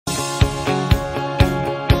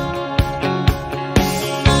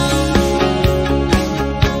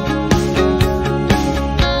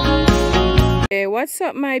What's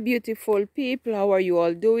up, my beautiful people? How are you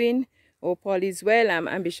all doing? Hope all is well. I'm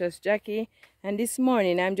Ambitious Jackie, and this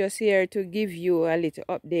morning I'm just here to give you a little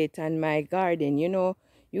update on my garden.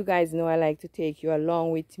 You guys know I like to take you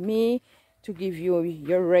along with me to give you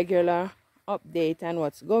your regular update on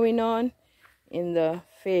what's going on in the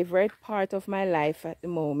favorite part of my life at the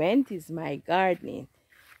moment is my gardening.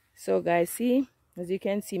 So guys, see, as you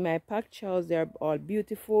can see, my pak chows, they're all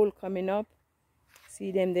beautiful coming up.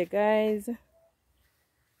 See them there, guys.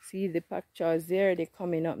 See the pak chows there, they're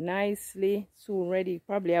coming up nicely, soon ready,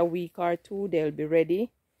 probably a week or two they'll be ready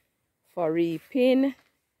for reaping.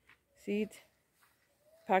 See it,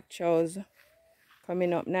 pak chows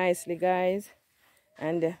coming up nicely, guys.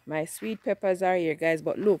 And my sweet peppers are here, guys.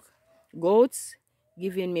 But look, goats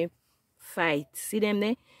giving me fight. See them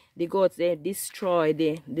there? The goats, they destroy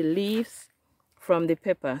the leaves from the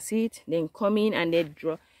pepper. See it? Then come in and they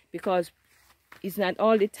draw, because it's not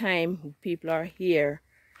all the time people are here.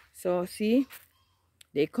 So see,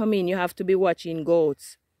 they come in. You have to be watching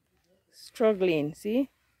goats struggling. See,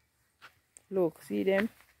 look, see them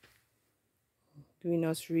doing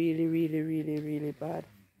us really bad.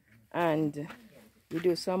 And we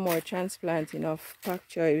do some more transplanting of pak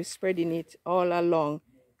choy. We're spreading it all along,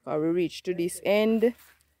 or we reach to this end.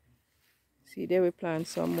 See there, we plant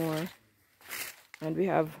some more. And we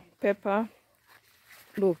have pepper.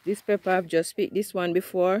 Look, this pepper, I've just picked this one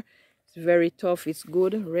before. It's very tough. It's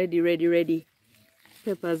good. Ready.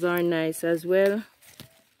 Peppers are nice as well.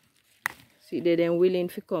 See, they them willing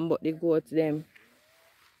to come, but the goats them.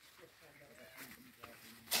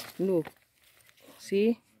 Look.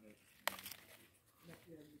 See?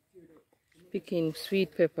 Picking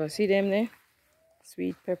sweet pepper. See them there?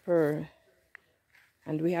 Sweet pepper.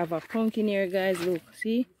 And we have a pumpkin here, guys. Look,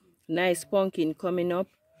 see? Nice pumpkin coming up.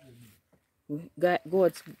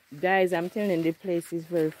 Goats, guys, I'm telling you, the place is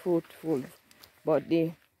very fruitful. But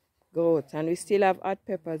the goats, and we still have hot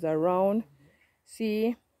peppers around.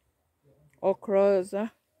 See,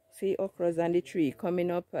 okras. See, okras on the tree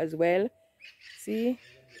coming up as well. See,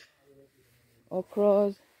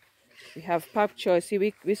 okras. We have pak choy. See,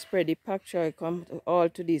 we spread the pak choy come all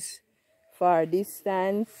to this far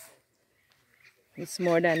distance. It's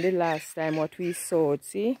more than the last time what we sowed.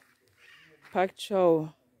 See, pak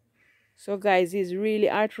choy. So guys, it's really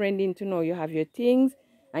heart-rending to know you have your things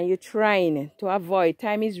and you're trying to avoid.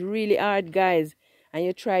 Time is really hard, guys, and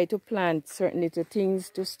you try to plant certain little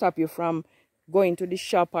things to stop you from going to the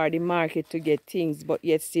shop or the market to get things, but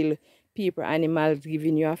yet still people, animals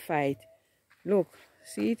giving you a fight. Look,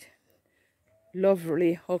 see it?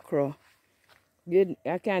 Lovely okra. Good.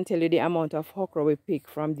 I can't tell you the amount of okra we pick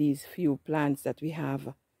from these few plants that we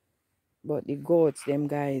have. But the goats, them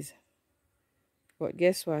guys. But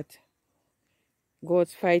guess what?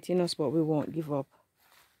 Goats fighting us, but we won't give up.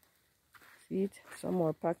 See it? Some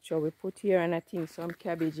more pak choy we put here, and I think some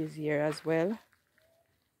cabbage is here as well.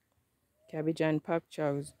 Cabbage and pak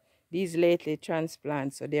choys. These lately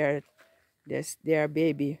transplants, so they are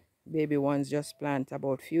baby ones just planted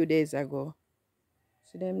about a few days ago.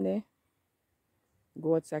 See them there?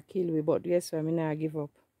 Goats are kill we, but guess what? I not give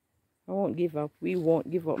up. I won't give up. We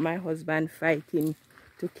won't give up. My husband fighting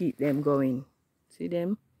to keep them going. See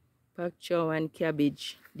them? Pak choy and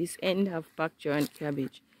cabbage. This end have pak choy and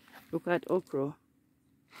cabbage. Look at okra.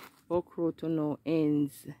 Okra to no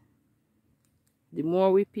ends. The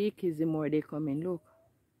more we pick is the more they come in. Look.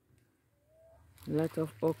 A lot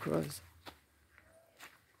of okras.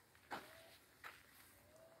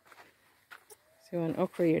 See one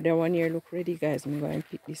okra here. That one here look ready, guys. I'm going to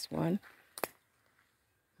pick this one.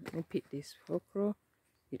 I'll pick this okra.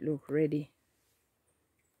 It look ready.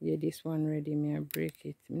 Yeah, this one ready. Me I break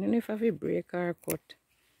it. I don't know if I have a break or cut.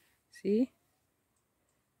 See?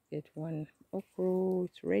 Get one okra.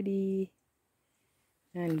 It's ready.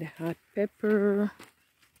 And hot pepper.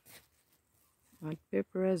 Hot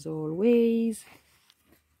pepper as always.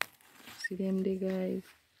 See them there, guys?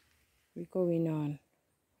 We're going on.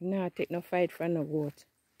 We not take no fight from no goat.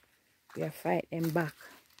 We are fight them back.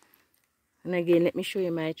 And again, let me show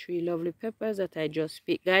you my 3 lovely peppers that I just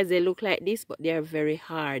picked. Guys, they look like this, but they are very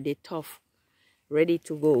hard. They're tough. Ready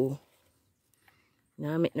to go.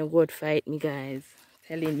 Now make no goat fight me, guys.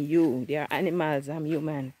 Telling you, they are animals. I'm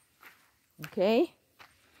human. Okay?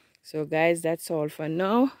 So, guys, that's all for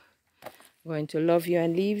now. I'm going to love you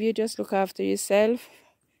and leave you. Just look after yourself.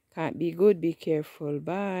 Can't be good. Be careful.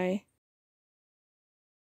 Bye.